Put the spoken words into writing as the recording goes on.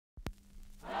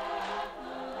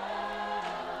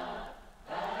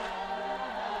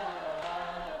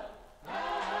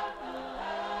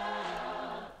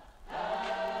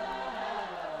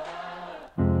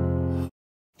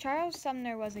Charles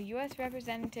Sumner was a U.S.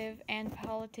 representative and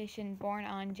politician born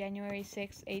on January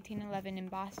 6, 1811 in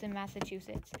Boston,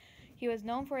 Massachusetts. He was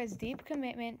known for his deep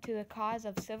commitment to the cause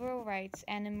of civil rights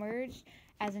and emerged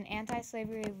as an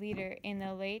anti-slavery leader in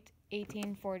the late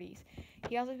 1840s.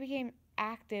 He also became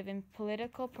active in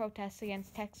political protests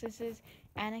against Texas's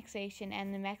annexation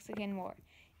and the Mexican War.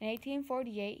 In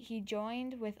 1848, he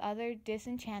joined with other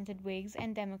disenchanted Whigs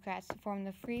and Democrats to form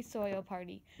the Free Soil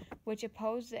Party, which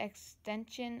opposed the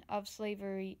extension of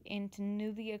slavery into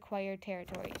newly acquired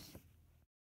territories.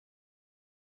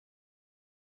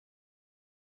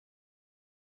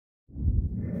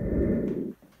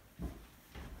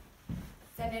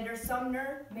 Senator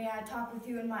Sumner, may I talk with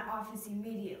you in my office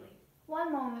immediately?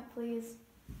 One moment, please.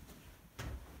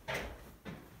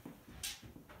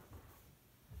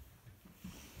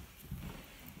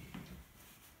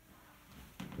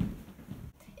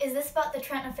 Is this about the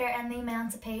Trent Affair and the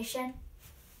Emancipation?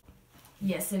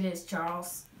 Yes, it is,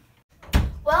 Charles.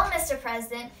 Well, Mr.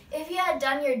 President, if you had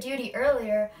done your duty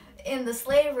earlier in the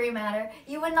slavery matter,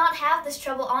 you would not have this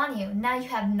trouble on you. Now you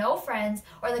have no friends,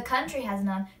 or the country has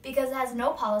none, because it has no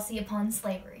policy upon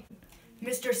slavery.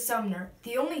 Mr. Sumner,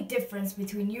 the only difference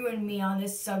between you and me on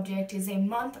this subject is a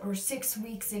month or 6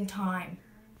 weeks in time.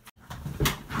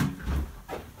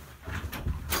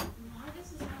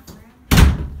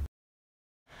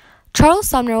 Charles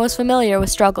Sumner was familiar with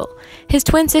struggle. His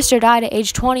twin sister died at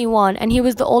age 21, and he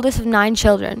was the oldest of 9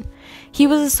 children. He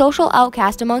was a social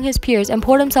outcast among his peers and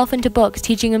poured himself into books,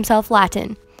 teaching himself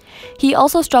Latin. He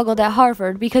also struggled at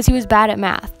Harvard because he was bad at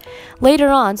math. Later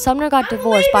on, Sumner got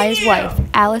divorced by his wife,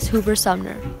 Alice Hoover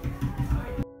Sumner.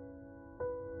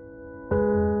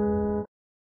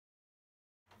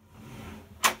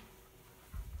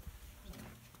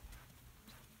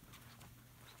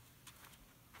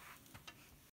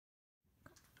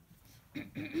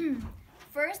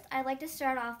 First, I'd like to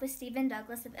start off with Stephen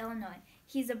Douglas of Illinois.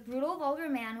 He's a brutal, vulgar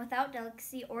man without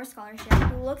delicacy or scholarship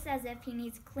who looks as if he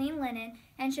needs clean linen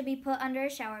and should be put under a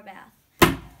shower bath.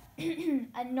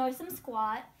 A noisome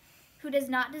squat who does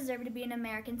not deserve to be an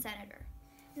American senator.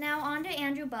 Now on to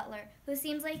Andrew Butler, who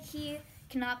seems like he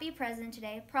cannot be president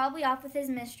today, probably off with his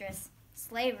mistress,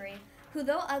 slavery, who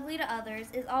though ugly to others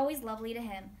is always lovely to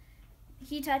him.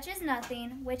 He touches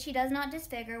nothing which he does not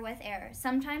disfigure with error,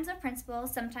 sometimes of principle,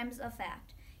 sometimes of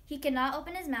fact. He cannot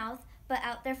open his mouth, but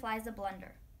out there flies a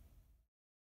blunder.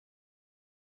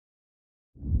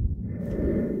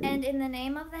 And in the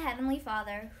name of the Heavenly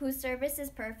Father, whose service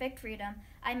is perfect freedom,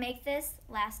 I make this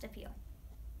last appeal.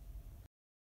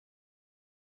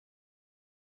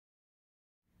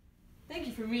 Thank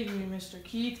you for meeting me, Mr.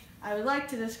 Keith. I would like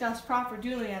to discuss proper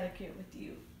dueling etiquette with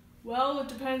you. Well, it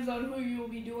depends on who you will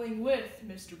be dueling with,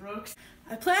 Mr. Brooks.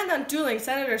 I planned on dueling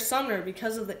Senator Sumner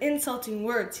because of the insulting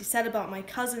words he said about my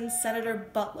cousin, Senator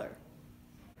Butler.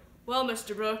 Well,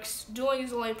 Mr. Brooks, dueling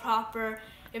is only proper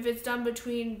if it's done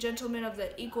between gentlemen of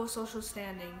the equal social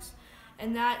standings,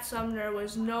 and that Sumner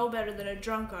was no better than a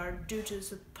drunkard due to the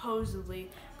supposedly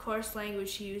coarse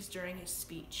language he used during his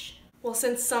speech. Well,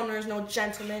 since Sumner is no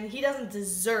gentleman, he doesn't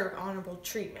deserve honorable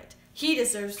treatment. He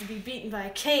deserves to be beaten by a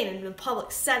cane in a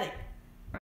public setting.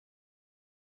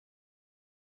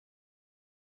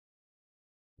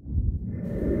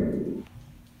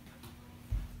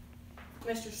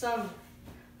 Mr. Sumner,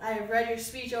 I have read your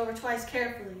speech over twice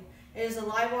carefully. It is a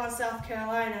libel on South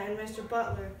Carolina and Mr.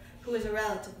 Butler, who is a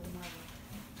relative of mine.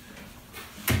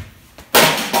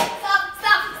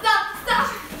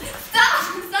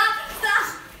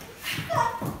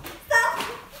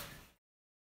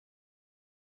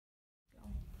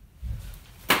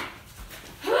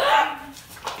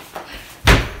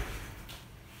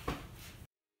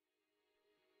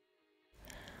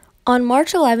 On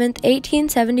March 11,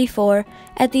 1874,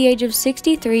 at the age of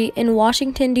 63 in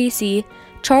Washington, D.C.,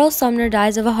 Charles Sumner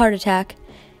dies of a heart attack.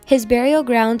 His burial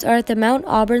grounds are at the Mount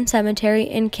Auburn Cemetery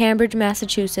in Cambridge,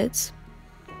 Massachusetts.